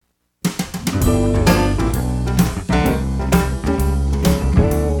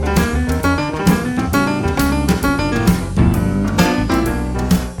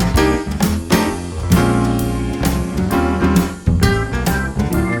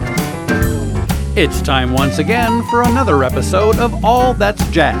It's time once again for another episode of All That's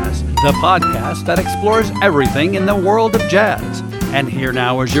Jazz, the podcast that explores everything in the world of jazz. And here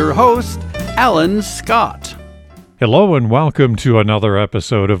now is your host, Alan Scott. Hello and welcome to another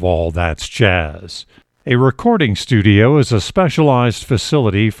episode of All That's Jazz. A recording studio is a specialized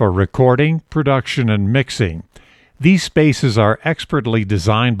facility for recording, production, and mixing. These spaces are expertly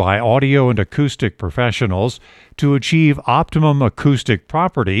designed by audio and acoustic professionals to achieve optimum acoustic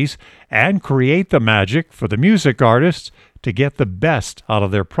properties and create the magic for the music artists to get the best out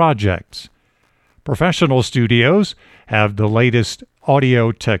of their projects. Professional studios have the latest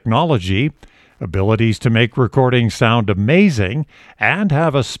audio technology, abilities to make recordings sound amazing, and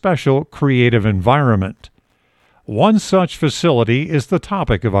have a special creative environment. One such facility is the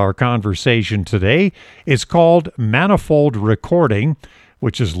topic of our conversation today. It's called Manifold Recording,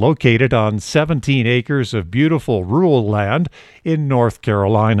 which is located on 17 acres of beautiful rural land in North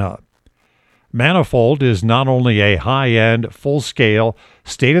Carolina. Manifold is not only a high-end, full-scale,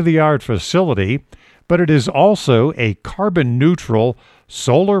 state-of-the-art facility, but it is also a carbon-neutral,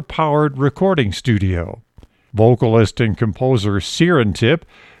 solar-powered recording studio. Vocalist and composer Sirintip,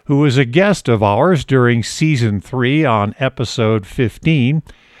 who was a guest of ours during Season 3 on Episode 15,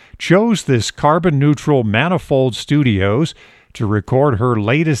 chose this carbon-neutral Manifold Studios to record her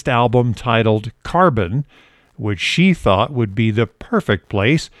latest album titled Carbon, which she thought would be the perfect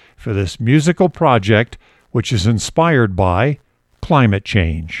place for this musical project, which is inspired by climate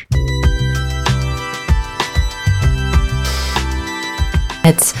change.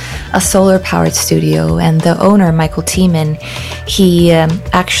 It's a solar-powered studio, and the owner, Michael Tiemann, he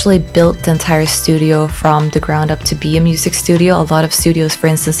actually built the entire studio from the ground up to be a music studio. A lot of studios, for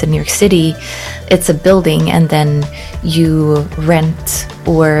instance, in New York City, it's a building, and then you rent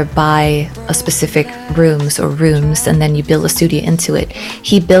or buy a specific rooms, and then you build a studio into it.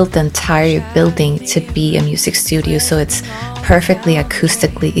 He built the entire building to be a music studio, so it's perfectly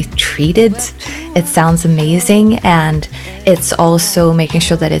acoustically treated. It sounds amazing, and it's also making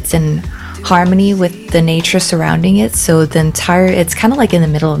sure that it's in harmony with the nature surrounding it. So it's kind of like in the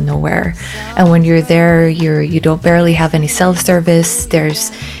middle of nowhere. And when you're there, you don't barely have any cell service.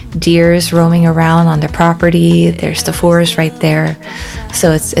 There's deers roaming around on their property. There's the forest right there.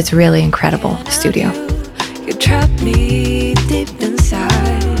 So it's really incredible studio. You trapped me deep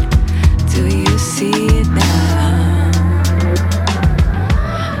inside. Do you see it now?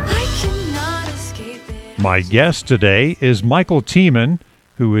 I cannot escape it. My guest today is Michael Tiemann,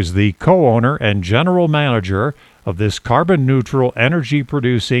 who is the co-owner and general manager of this carbon-neutral,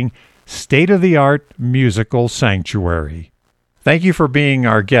 energy-producing, state-of-the-art musical sanctuary. Thank you for being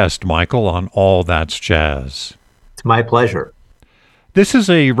our guest, Michael, on All That's Jazz. It's my pleasure. This is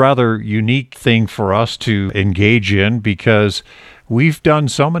a rather unique thing for us to engage in because we've done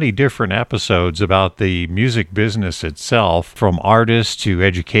so many different episodes about the music business itself, from artists to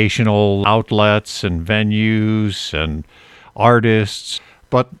educational outlets and venues and artists.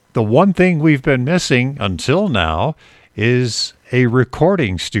 But the one thing we've been missing until now is a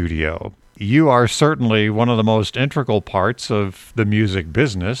recording studio. You are certainly one of the most integral parts of the music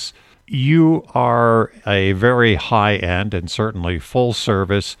business. You are a very high-end and certainly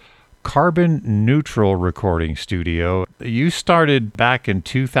full-service carbon-neutral recording studio. You started back in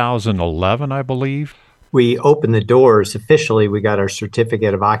 2011, I believe. We opened the doors officially. We got our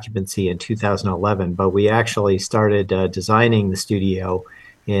certificate of occupancy in 2011, but we actually started designing the studio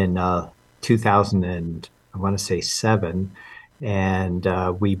in 2007, and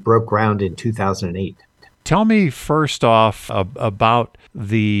we broke ground in 2008. Tell me first off about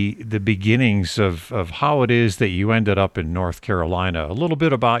the beginnings of how it is that you ended up in North Carolina. A little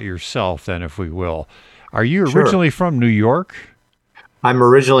bit about yourself then, if we will. Are you originally from New York? I'm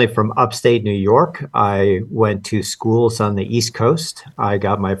originally from upstate New York. I went to schools on the East Coast. I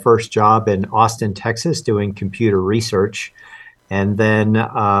got my first job in Austin, Texas, doing computer research. And then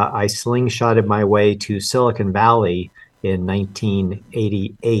I slingshotted my way to Silicon Valley in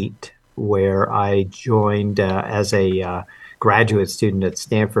 1988, where I joined as a graduate student at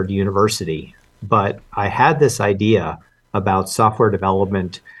Stanford University. But I had this idea about software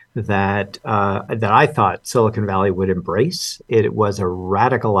development that I thought Silicon Valley would embrace. It was a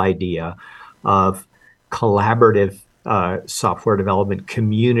radical idea of collaborative software development,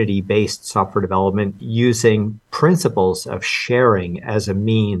 community-based software development, using principles of sharing as a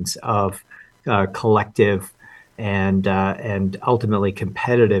means of collective and ultimately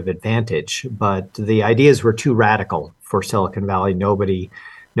competitive advantage. But the ideas were too radical for Silicon Valley. Nobody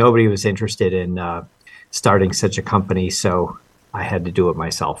was interested in starting such a company, so I had to do it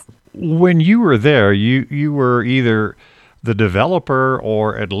myself. When you were there, you were either the developer,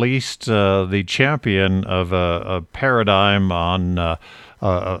 or at least the champion of a paradigm on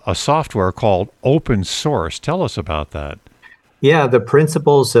a software called open source. Tell us about that. Yeah, the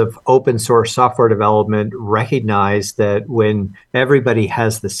principles of open source software development recognize that when everybody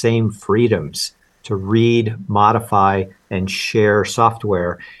has the same freedoms to read, modify, and share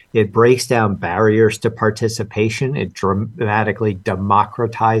software, it breaks down barriers to participation. It dramatically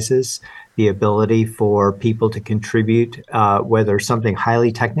democratizes the ability for people to contribute, whether something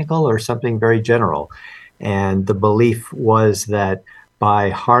highly technical or something very general. And the belief was that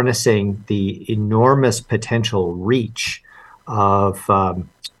by harnessing the enormous potential reach of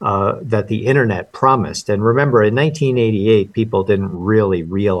that the internet promised. And remember, in 1988, people didn't really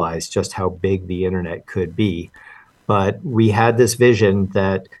realize just how big the internet could be. But we had this vision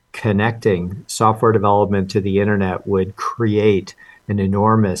that connecting software development to the internet would create an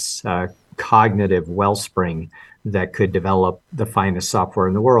enormous cognitive wellspring that could develop the finest software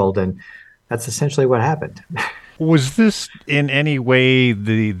in the world. And that's essentially what happened. Was this in any way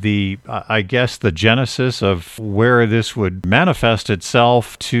the I guess the genesis of where this would manifest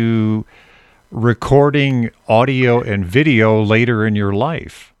itself to recording audio and video later in your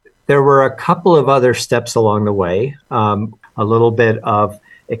life? There were a couple of other steps along the way. A little bit of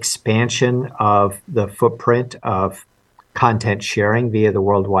expansion of the footprint of content sharing via the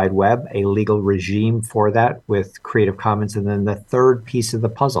World Wide Web, a legal regime for that with Creative Commons. And then the third piece of the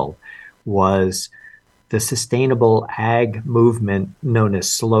puzzle was the sustainable ag movement known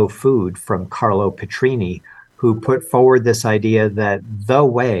as slow food from Carlo Petrini, who put forward this idea that the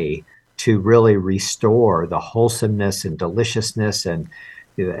way to really restore the wholesomeness and deliciousness and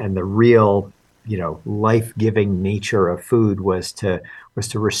the real, life-giving nature of food was to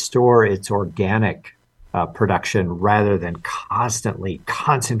restore its organic production rather than constantly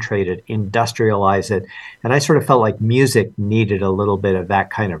concentrate it, industrialize it. And I sort of felt like music needed a little bit of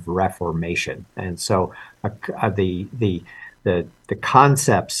that kind of reformation. And so the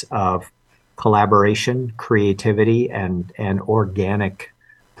concepts of collaboration, creativity, and organic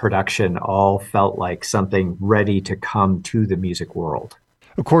production all felt like something ready to come to the music world.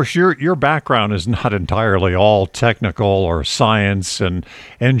 Of course, your background is not entirely all technical or science and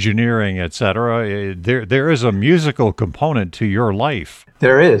engineering, etc. There is a musical component to your life.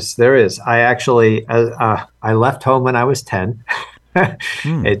 There is. I actually I left home when I was 10.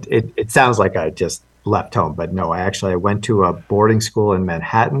 It sounds like I just left home, but no, I went to a boarding school in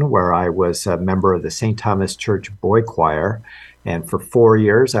Manhattan where I was a member of the St. Thomas Church Boy Choir. And for 4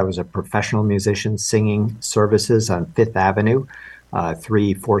 years, I was a professional musician singing services on Fifth Avenue.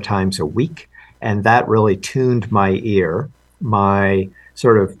 3-4 times a week. And that really tuned my ear. My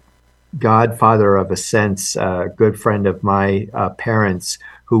sort of godfather of a sense, good friend of my parents,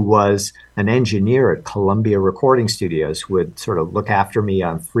 who was an engineer at Columbia Recording Studios, would sort of look after me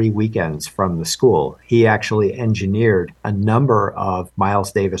on free weekends from the school. He actually engineered a number of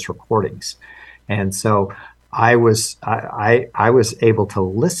Miles Davis recordings. And so I was able to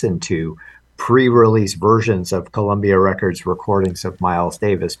listen to pre-release versions of Columbia Records recordings of Miles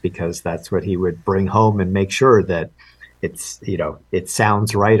Davis because that's what he would bring home and make sure that it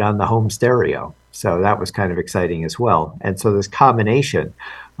sounds right on the home stereo. So that was kind of exciting as well. And so this combination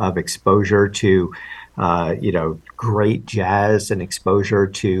of exposure to great jazz and exposure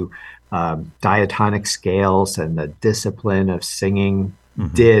to diatonic scales and the discipline of singing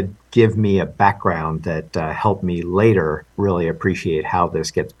did give me a background that helped me later really appreciate how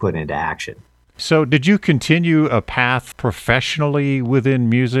this gets put into action. So did you continue a path professionally within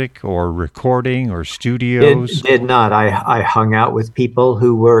music or recording or studios? It did not. I hung out with people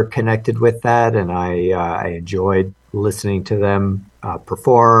who were connected with that, and I enjoyed listening to them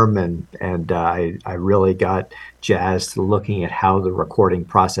perform, and I really got jazzed looking at how the recording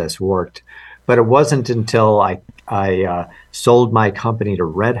process worked. But it wasn't until I sold my company to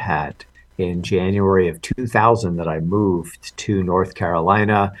Red Hat in January of 2000 that I moved to North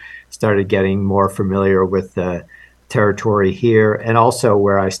Carolina, started getting more familiar with the territory here, and also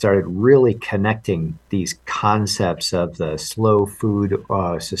where I started really connecting these concepts of the slow food,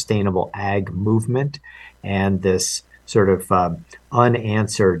 sustainable ag movement and this sort of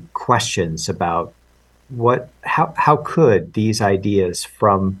unanswered questions about how could these ideas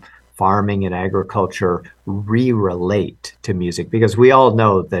from farming and agriculture relate to music, because we all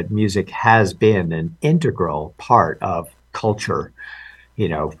know that music has been an integral part of culture, in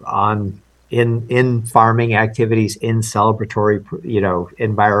farming activities, in celebratory,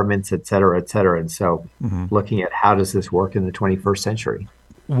 environments, et cetera, et cetera. And so looking at how does this work in the 21st century?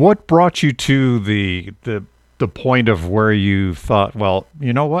 What brought you to the the point of where you thought, well,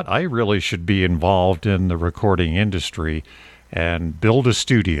 you know what, I really should be involved in the recording industry and build a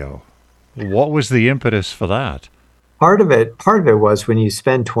studio? What was the impetus for that? Part of it was when you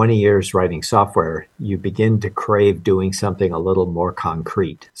spend 20 years writing software, you begin to crave doing something a little more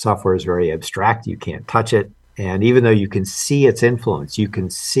concrete. Software is very abstract. You can't touch it. And even though you can see its influence, you can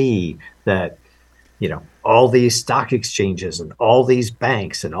see that, all these stock exchanges and all these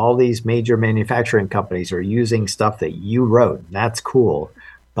banks and all these major manufacturing companies are using stuff that you wrote. That's cool.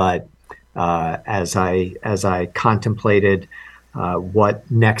 But as I contemplated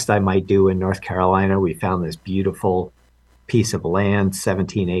what next I might do in North Carolina, we found this beautiful piece of land,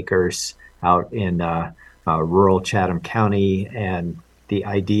 17 acres out in rural Chatham County. And the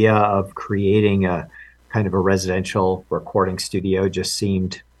idea of creating a kind of a residential recording studio just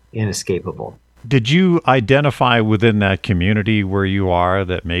seemed inescapable. Did you identify within that community where you are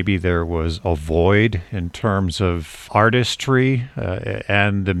that maybe there was a void in terms of artistry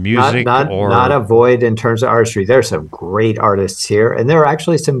and the music? Not a void in terms of artistry. There's some great artists here, and there are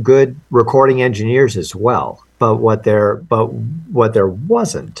actually some good recording engineers as well. But what there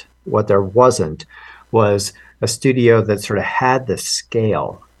wasn't was a studio that sort of had the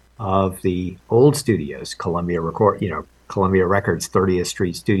scale of the old studios, Columbia Records, 30th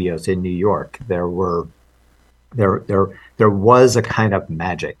Street Studios in New York. There was a kind of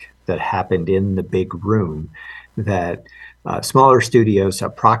magic that happened in the big room that smaller studios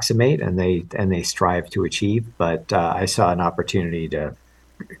approximate and they strive to achieve. But I saw an opportunity to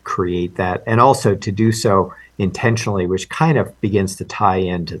create that, and also to do so intentionally, which kind of begins to tie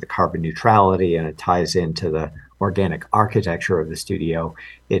into the carbon neutrality, and it ties into the organic architecture of the studio.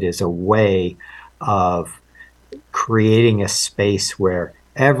 It is a way of creating a space where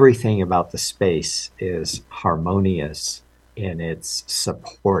everything about the space is harmonious in its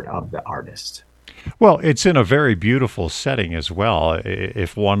support of the artist. Well, it's in a very beautiful setting as well.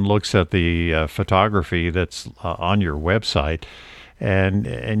 If one looks at the photography that's on your website,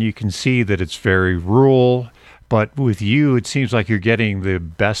 and you can see that it's very rural, but with you, it seems like you're getting the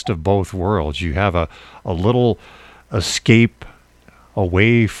best of both worlds. You have a little escape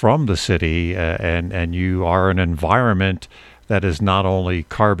away from the city, and you are an environment that is not only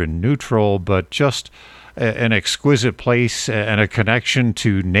carbon neutral, but just an exquisite place and a connection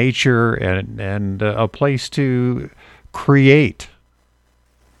to nature and a place to create.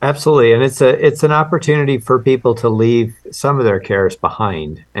 Absolutely, and it's an opportunity for people to leave some of their cares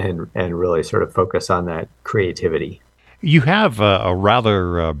behind and really sort of focus on that creativity. You have a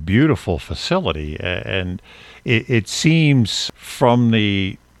rather beautiful facility, and it seems from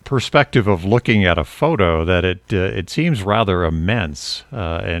the perspective of looking at a photo that it seems rather immense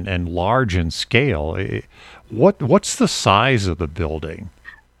and large in scale. What's the size of the building?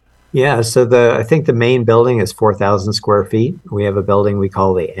 Yeah, so I think the main building is 4,000 square feet. We have a building we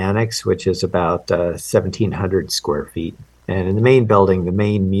call the Annex, which is about 1,700 square feet. And in the main building, the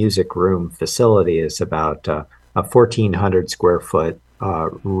main music room facility is about a 1,400 square foot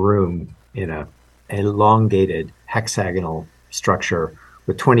room in a elongated hexagonal structure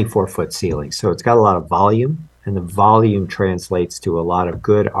with 24-foot ceilings. So it's got a lot of volume, and the volume translates to a lot of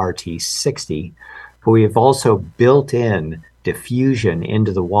good RT60. But we have also built in diffusion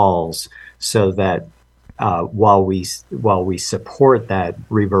into the walls so that while we support that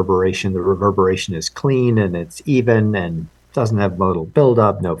reverberation, the reverberation is clean and it's even and doesn't have modal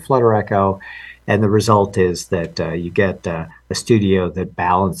buildup, no flutter echo. And the result is that you get a studio that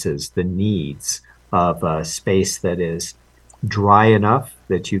balances the needs of a space that is dry enough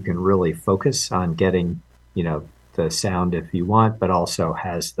that you can really focus on getting, the sound if you want, but also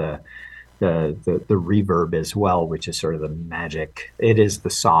has the reverb as well, which is sort of the magic. It is the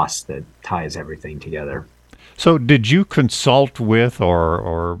sauce that ties everything together. So did you consult with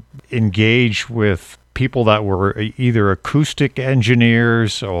or engage with people that were either acoustic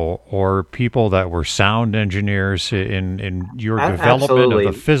engineers or people that were sound engineers in your development Absolutely.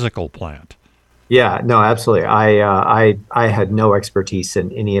 of the physical plant? Yeah, no, absolutely. I had no expertise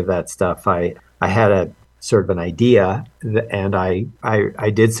in any of that stuff. I had a sort of an idea, and I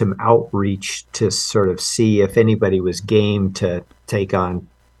did some outreach to sort of see if anybody was game to take on,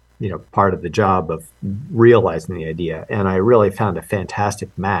 part of the job of realizing the idea. And I really found a fantastic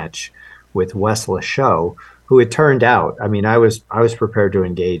match with Wes Lachaud, who it turned out, I was prepared to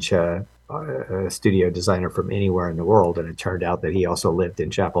engage a studio designer from anywhere in the world, and it turned out that he also lived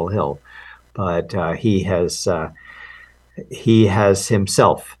in Chapel Hill. But he has he has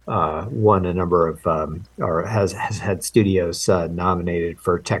himself won a number of, or has had studios nominated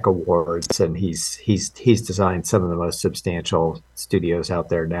for tech awards, and he's designed some of the most substantial studios out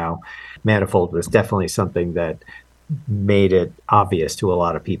there now. Manifold was definitely something that made it obvious to a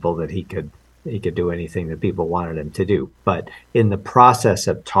lot of people that he could do anything that people wanted him to do. But in the process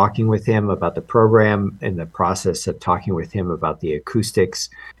of talking with him about the program, in the process of talking with him about the acoustics,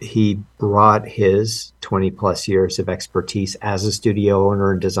 he brought his 20 plus years of expertise as a studio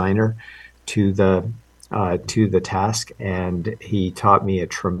owner and designer to the task. And he taught me a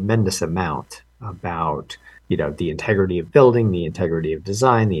tremendous amount about, the integrity of building, the integrity of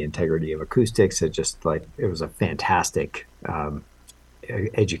design, the integrity of acoustics. It was a fantastic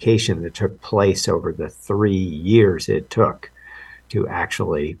education that took place over the 3 years it took to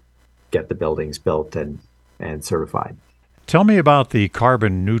actually get the buildings built and certified. Tell me about the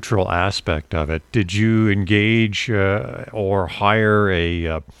carbon neutral aspect of it. Did you engage or hire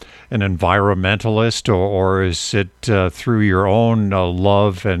an environmentalist, or is it through your own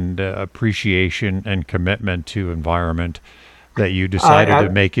love and appreciation and commitment to environment that you decided to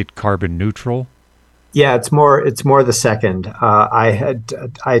make it carbon neutral? Yeah, it's more the second.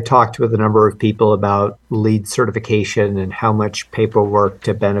 I talked with a number of people about LEED certification and how much paperwork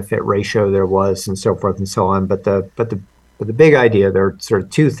to benefit ratio there was, and so forth and so on. But the big idea, there are sort of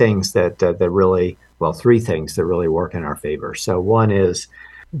three things that really work in our favor. So one is,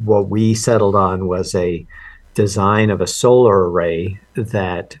 what we settled on was a design of a solar array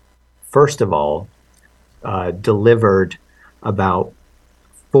that, first of all, delivered about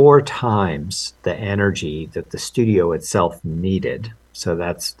 4 times the energy that the studio itself needed. So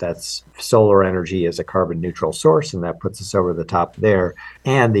that's solar energy as a carbon neutral source, and that puts us over the top there.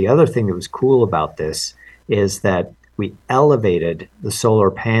 And the other thing that was cool about this is that we elevated the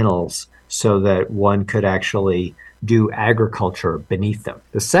solar panels so that one could actually do agriculture beneath them.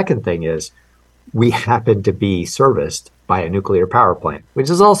 The second thing is, we happen to be serviced by a nuclear power plant, which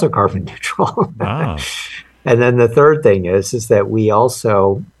is also carbon neutral. Wow. And then the third thing is that we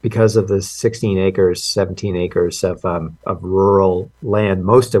also, because of the 17 acres of rural land,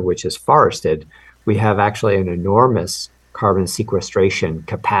 most of which is forested, we have actually an enormous carbon sequestration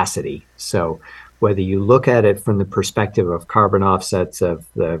capacity. So whether you look at it from the perspective of carbon offsets of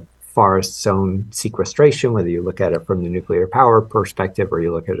the forest zone sequestration, whether you look at it from the nuclear power perspective, or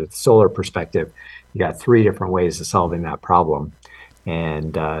you look at it the solar perspective, you got 3 different ways of solving that problem.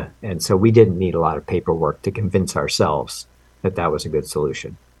 And so we didn't need a lot of paperwork to convince ourselves that was a good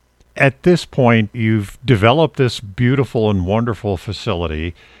solution. At this point, you've developed this beautiful and wonderful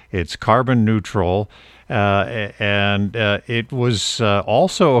facility. It's carbon neutral, and it was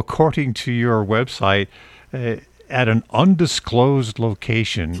also, according to your website, at an undisclosed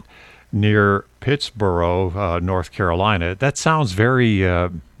location near Pittsboro, North Carolina. That sounds very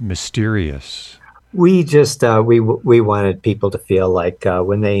mysterious. We just we wanted people to feel like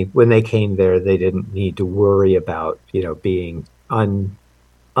when they came there, they didn't need to worry about being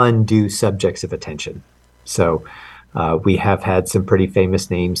undue subjects of attention. So we have had some pretty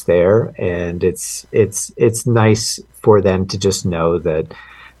famous names there, and it's nice for them to just know that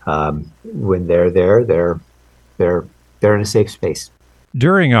when they're there, they're in a safe space.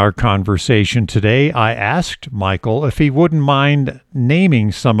 During our conversation today, I asked Michael if he wouldn't mind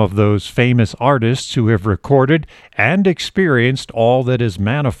naming some of those famous artists who have recorded and experienced all that is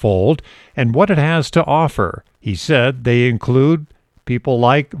Manifold and what it has to offer. He said they include people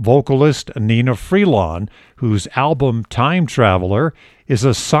like vocalist Nnenna Frelon, whose album Time Traveler is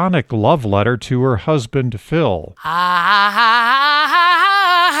a sonic love letter to her husband Phil.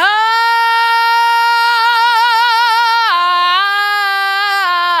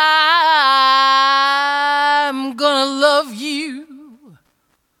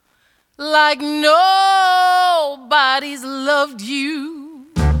 Like nobody's loved you.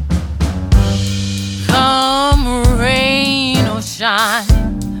 Come rain or shine,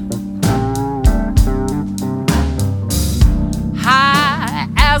 high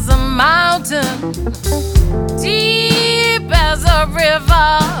as a mountain, deep as a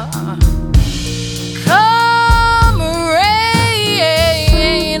river. Come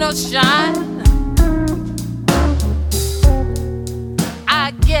rain or shine,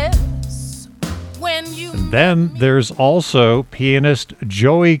 I guess. Then there's also pianist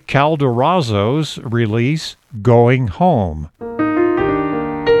Joey Calderazzo's release, Going Home.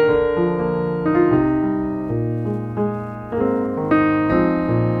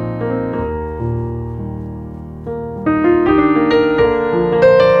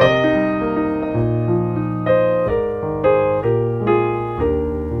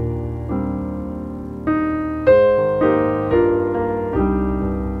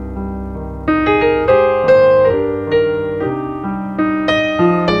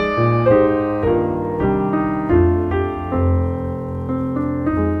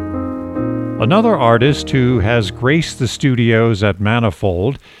 Another artist who has graced the studios at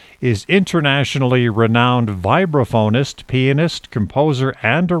Manifold is internationally renowned vibraphonist, pianist, composer,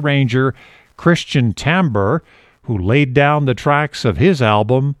 and arranger Christian Tamber, who laid down the tracks of his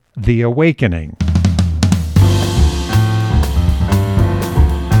album, The Awakening.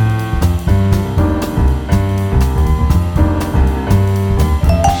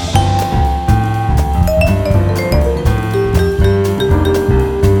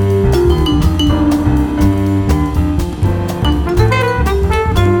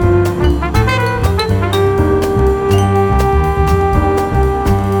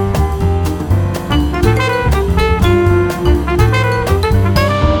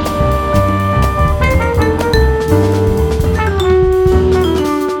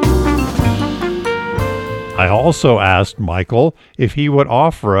 I also asked Michael if he would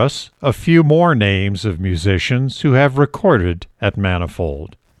offer us a few more names of musicians who have recorded at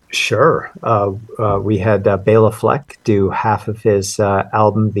Manifold. Sure. We had Béla Fleck do half of his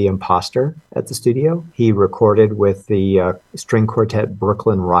album, The Imposter, at the studio. He recorded with the string quartet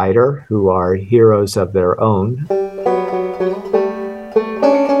Brooklyn Rider, who are heroes of their own.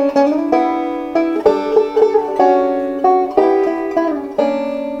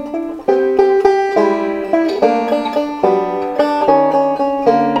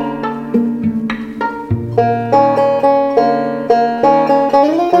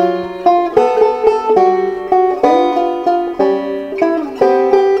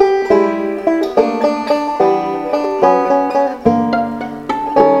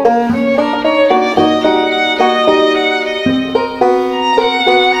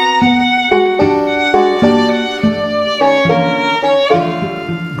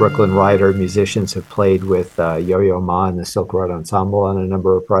 Brooklyn Rider musicians have played with Yo-Yo Ma and the Silk Road Ensemble on a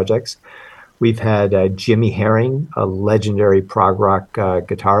number of projects. We've had Jimmy Herring, a legendary prog rock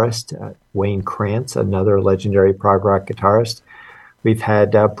guitarist, Wayne Krantz, another legendary prog rock guitarist. We've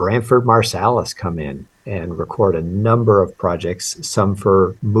had Branford Marsalis come in and record a number of projects, some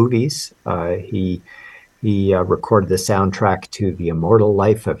for movies. He recorded the soundtrack to The Immortal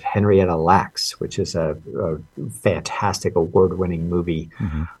Life of Henrietta Lacks, which is a fantastic award-winning movie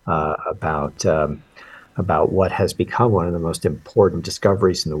about what has become one of the most important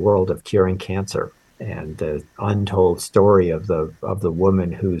discoveries in the world of curing cancer, and the untold story of the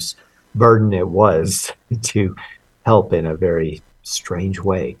woman whose burden it was to help in a very strange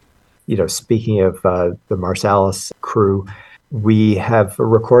way. You know, speaking of the Marsalis crew, we have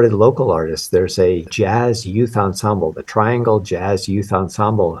recorded local artists. There's a jazz youth ensemble, the Triangle Jazz Youth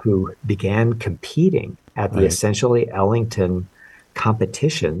Ensemble, who began competing at the Essentially Ellington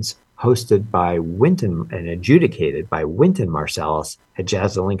competitions hosted by Wynton and adjudicated by Wynton Marsalis at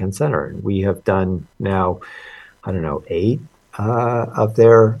Jazz at Lincoln Center. And we have done now, 8 of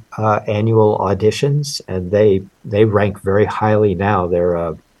their annual auditions, and they rank very highly now. They're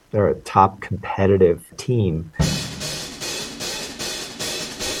a top competitive team.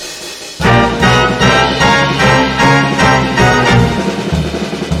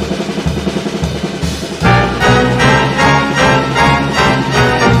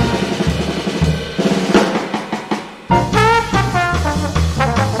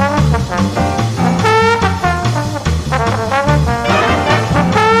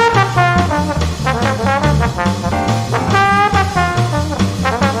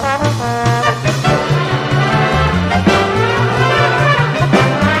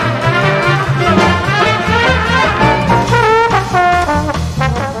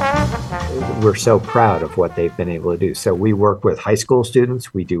 We're so proud of what they've been able to do. So we work with high school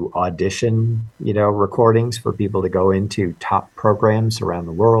students. We do audition, recordings for people to go into top programs around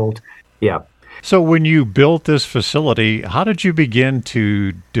the world. Yeah. So when you built this facility, how did you begin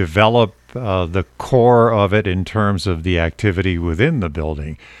to develop the core of it in terms of the activity within the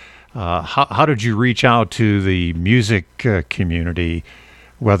building? How did you reach out to the music community,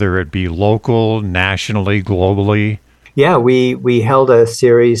 whether it be local, nationally, globally? Yeah, we held a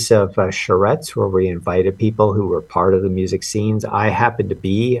series of charrettes where we invited people who were part of the music scenes. I happened to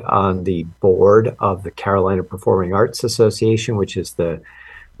be on the board of the Carolina Performing Arts Association, which is the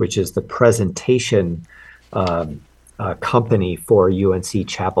presentation company for UNC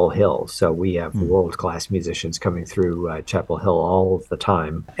Chapel Hill. So we have world-class musicians coming through Chapel Hill all of the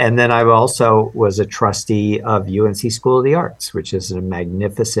time. And then I also was a trustee of UNC School of the Arts, which is a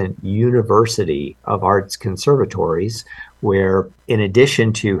magnificent university of arts conservatories, where in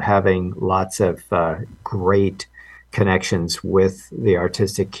addition to having lots of great connections with the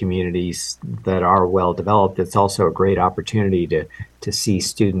artistic communities that are well developed, it's also a great opportunity to see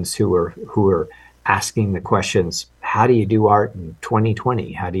students who are asking the questions, how do you do art in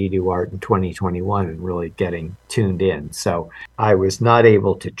 2020? How do you do art in 2021? And really getting tuned in. So I was not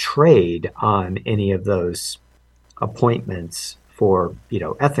able to trade on any of those appointments for,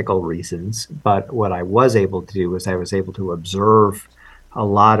 ethical reasons. But what I was able to do was I was able to observe a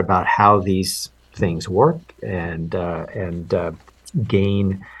lot about how these things work and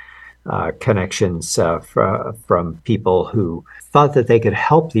gain connections from people who thought that they could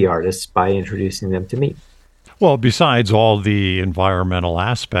help the artists by introducing them to me. Well, besides all the environmental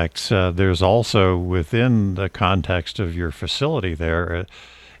aspects, there's also within the context of your facility there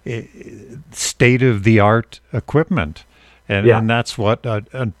state-of-the-art equipment. And that's what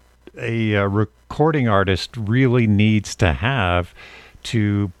a recording artist really needs to have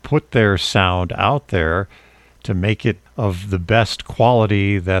to put their sound out there to make it of the best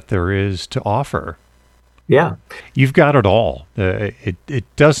quality that there is to offer. Yeah. You've got it all. It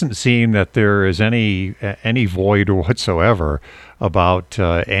doesn't seem that there is any void whatsoever about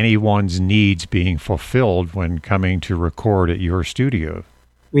anyone's needs being fulfilled when coming to record at your studio.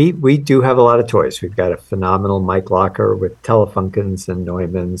 We do have a lot of toys. We've got a phenomenal mic locker with Telefunkens and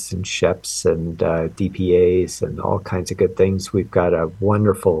Neumanns and Sheps and DPAs and all kinds of good things. We've got a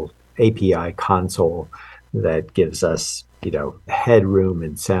wonderful API console that gives us, headroom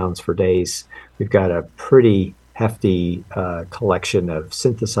and sounds for days. We've got a pretty hefty collection of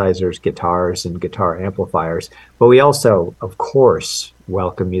synthesizers, guitars, and guitar amplifiers. But we also, of course,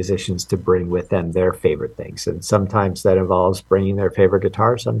 welcome musicians to bring with them their favorite things. And sometimes that involves bringing their favorite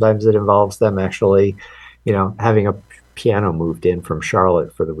guitar. Sometimes it involves them actually, having a piano moved in from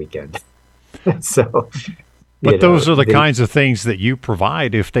Charlotte for the weekend. So, but those are the kinds of things that you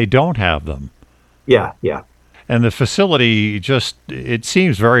provide if they don't have them. Yeah. And the facility it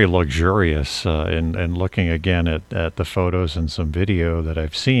seems very luxurious in looking again at the photos and some video that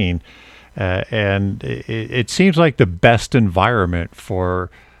I've seen. And it seems like the best environment for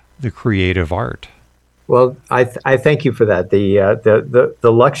the creative art. Well, I thank you for that.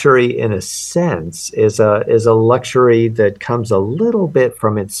 The luxury, in a sense, is a luxury that comes a little bit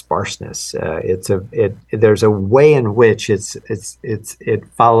from its sparseness. There's a way in which it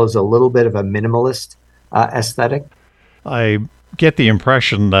follows a little bit of a minimalist aesthetic. I get the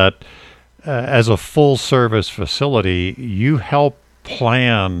impression that as a full service facility, you help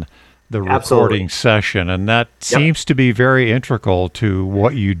plan the recording session, and that seems to be very integral to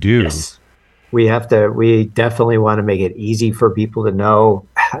what you do. Yes. We definitely want to make it easy for people to know,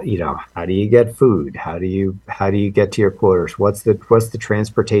 how do you get food? How do you get to your quarters? What's the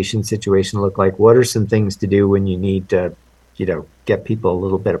transportation situation look like? What are some things to do when you need to, get people a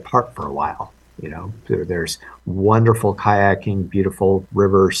little bit apart for a while? There's wonderful kayaking, beautiful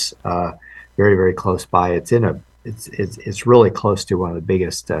rivers, very, very close by. It's really close to one of the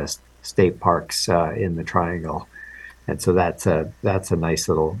biggest state parks in the Triangle. And so that's a nice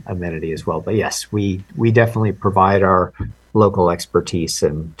little amenity as well. But yes, we definitely provide our local expertise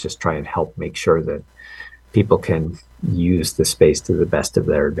and just try and help make sure that people can use the space to the best of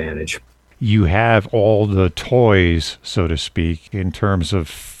their advantage. You have all the toys, so to speak, in terms of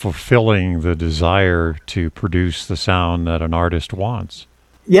fulfilling the desire to produce the sound that an artist wants.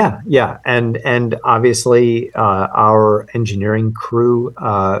 Yeah. And obviously our engineering crew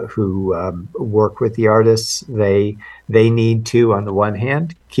who work with the artists, they need to, on the one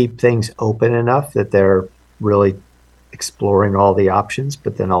hand, keep things open enough that they're really exploring all the options,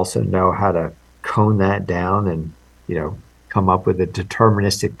 but then also know how to cone that down and, come up with a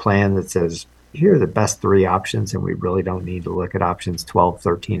deterministic plan that says, here are the best three options, and we really don't need to look at options 12,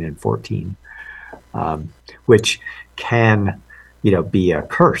 13, and 14, which can, be a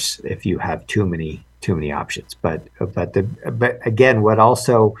curse if you have too many options. But again, what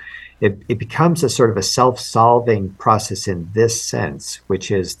also it becomes a sort of a self-solving process in this sense,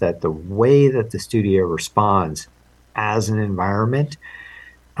 which is that the way that the studio responds as an environment,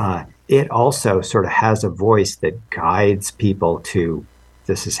 it also sort of has a voice that guides people to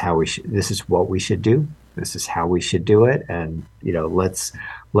this is what we should do. This is how we should do it. And,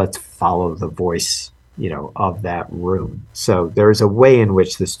 let's follow the voice, of that room. So there's a way in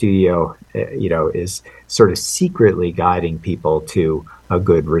which the studio, is sort of secretly guiding people to a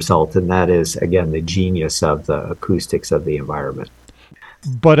good result. And that is, again, the genius of the acoustics of the environment.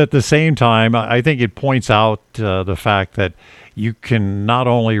 But at the same time, I think it points out the fact that you can not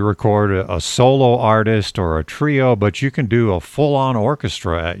only record a solo artist or a trio, but you can do a full-on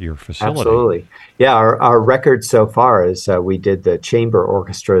orchestra at your facility. Absolutely. Yeah, our record so far is we did the Chamber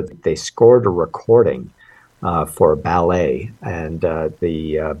Orchestra. They scored a recording for a ballet, and I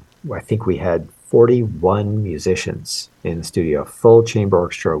think we had 41 musicians in the studio, full chamber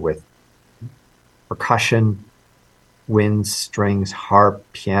orchestra with percussion, winds, strings, harp,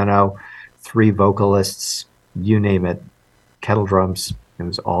 piano, 3 vocalists, you name it, kettle drums. It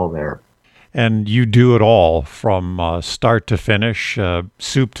was all there. And you do it all from start to finish,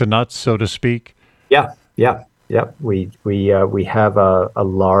 soup to nuts, so to speak. Yeah, yeah, yeah. We have a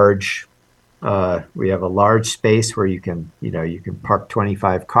large space where you can park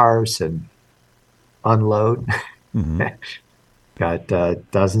 25 cars and unload. Mm-hmm. Got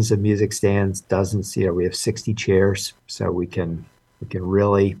dozens of music stands, dozens. We have 60 chairs, so we can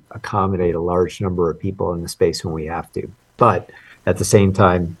really accommodate a large number of people in the space when we have to. But at the same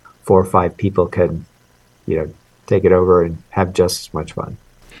time, 4 or 5 people can, take it over and have just as much fun.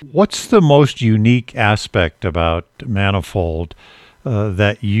 What's the most unique aspect about Manifold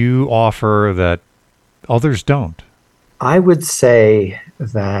that you offer that others don't? I would say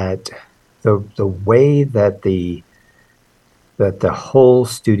that the way that the whole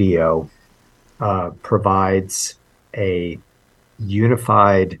studio provides a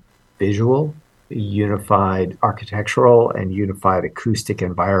unified visual, unified architectural, and unified acoustic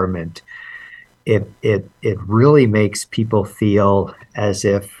environment, it really makes people feel as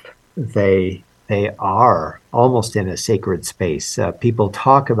if they are almost in a sacred space. People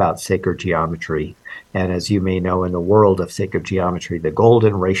talk about sacred geometry, and as you may know, in the world of sacred geometry, the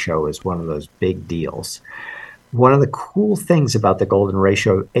golden ratio is one of those big deals. One of the cool things about the golden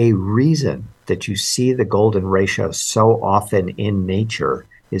ratio, a reason that you see the golden ratio so often in nature,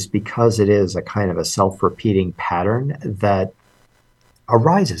 is because it is a kind of a self-repeating pattern that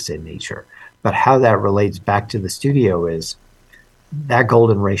arises in nature. But how that relates back to the studio is that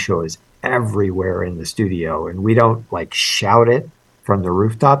golden ratio is everywhere in the studio, and we don't shout it from the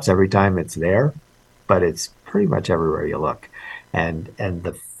rooftops every time it's there, but it's pretty much everywhere you look. And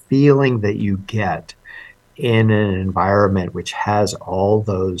the feeling that you get in an environment which has all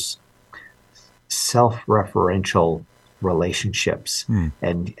those self-referential relationships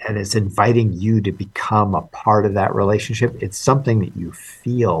and it's inviting you to become a part of that relationship, it's something that you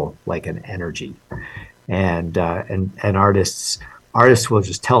feel like an energy. And artists will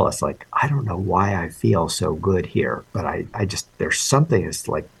just tell us, I don't know why I feel so good here, but I just, there's something that's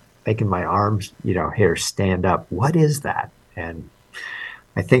making my arms, hair stand up. What is that? And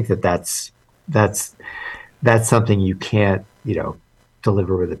I think that's something you can't,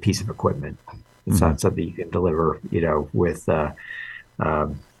 deliver with a piece of equipment. It's not something you can deliver, with a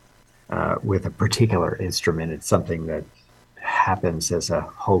particular instrument. It's something that happens as a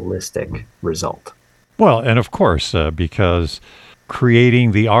holistic result. Well, and of course, because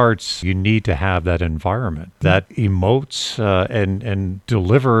creating the arts, you need to have that environment that emotes and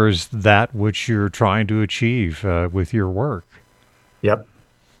delivers that which you're trying to achieve with your work. Yep.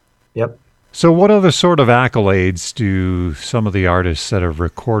 So what other sort of accolades do some of the artists that have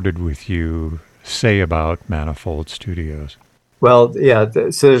recorded with you say about Manifold Studios? Well, yeah.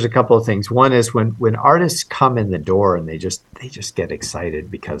 So there's a couple of things. One is when artists come in the door and they just get excited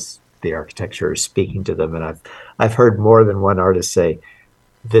because the architecture is speaking to them. And I've heard more than one artist say,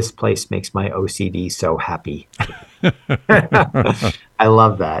 "This place makes my OCD so happy." I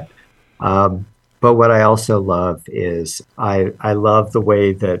love that. But what I also love is I love the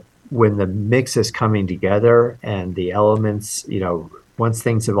way that when the mix is coming together and the elements, once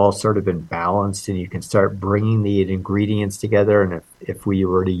things have all sort of been balanced and you can start bringing the ingredients together. And if we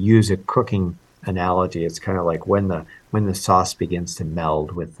were to use a cooking analogy, it's kind of like when the sauce begins to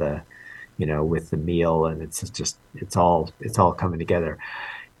meld with the meal, and it's all coming together,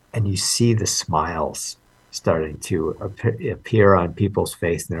 and you see the smiles starting to appear on people's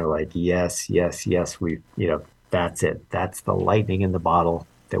face, and they're like, yes, we, that's it. That's the lightning in the bottle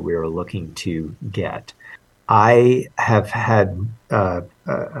that we were looking to get. I have had a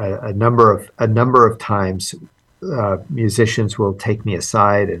number of times musicians will take me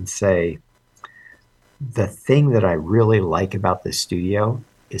aside and say, the thing that I really like about this studio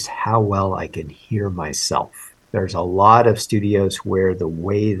is how well I can hear myself. There's a lot of studios where the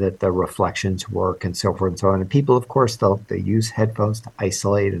way that the reflections work and so forth and so on, and people, of course, they use headphones to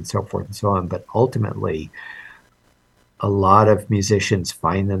isolate and so forth and so on, but ultimately, a lot of musicians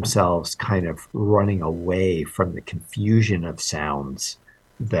find themselves kind of running away from the confusion of sounds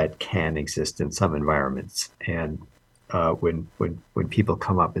that can exist in some environments. And when people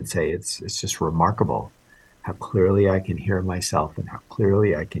come up and say it's just remarkable how clearly I can hear myself and how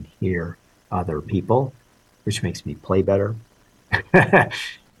clearly I can hear other people, which makes me play better,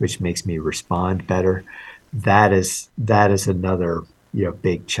 which makes me respond better. That is another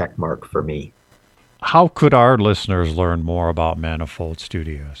big check mark for me. How could our listeners learn more about Manifold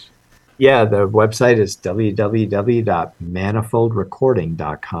Studios? Yeah, the website is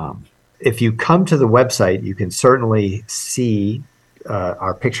www.manifoldrecording.com. if you come to the website, you can certainly see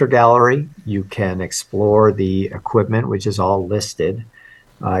our picture gallery. You can explore the equipment, which is all listed.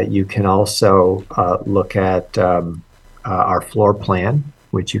 You can also look at our floor plan,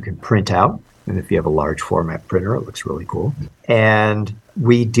 which you can print out. And if you have a large format printer, it looks really cool. And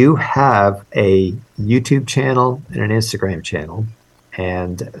we do have a YouTube channel and an Instagram channel.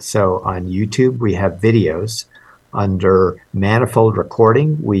 And so on YouTube, we have videos. Under Manifold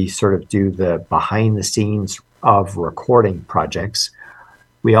Recording, we sort of do the behind the scenes of recording projects.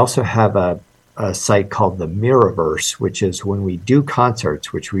 We also have a site called the Mirrorverse, which is when we do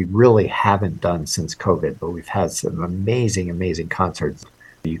concerts, which we really haven't done since COVID, but we've had some amazing, amazing concerts.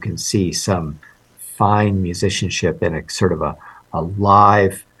 You can see some fine musicianship in a sort of a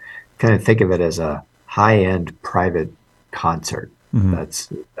live, kind of think of it as a high-end private concert. Mm-hmm.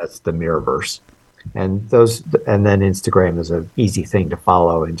 That's the Mirrorverse. And then Instagram is an easy thing to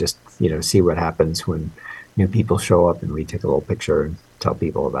follow and just, see what happens when new people show up and we take a little picture and tell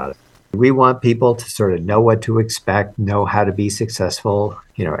people about it. We want people to sort of know what to expect, know how to be successful.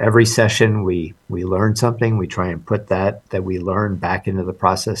 Every session we learn something. We try and put that we learn back into the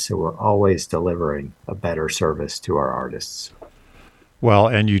process. So we're always delivering a better service to our artists. Well,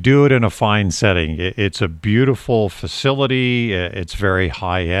 and you do it in a fine setting. It's a beautiful facility. It's very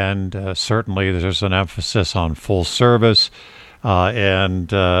high end. Certainly, there's an emphasis on full service,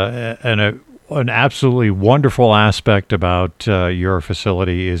 and an absolutely wonderful aspect about your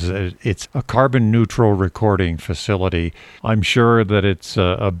facility is it's a carbon neutral recording facility. I'm sure that it's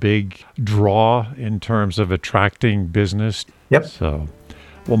a big draw in terms of attracting business. Yep. So.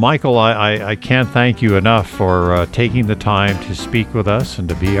 Well, Michael, I can't thank you enough for taking the time to speak with us and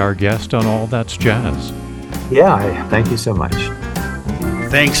to be our guest on All That's Jazz. Yeah, thank you so much.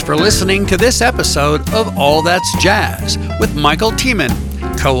 Thanks for listening to this episode of All That's Jazz with Michael Tiemann,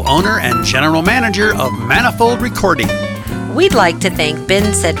 co-owner and general manager of Manifold Recording. We'd like to thank Ben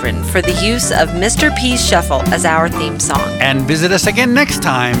Cedrin for the use of Mr. P's Shuffle as our theme song. And visit us again next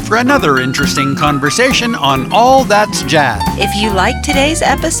time for another interesting conversation on All That's Jazz. If you like today's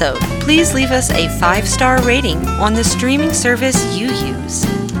episode, please leave us a 5-star rating on the streaming service you use.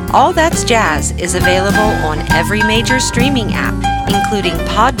 All That's Jazz is available on every major streaming app, including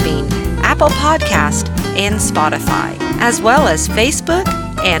Podbean, Apple Podcast, and Spotify, as well as Facebook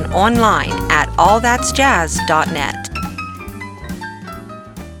and online at allthat'sjazz.net.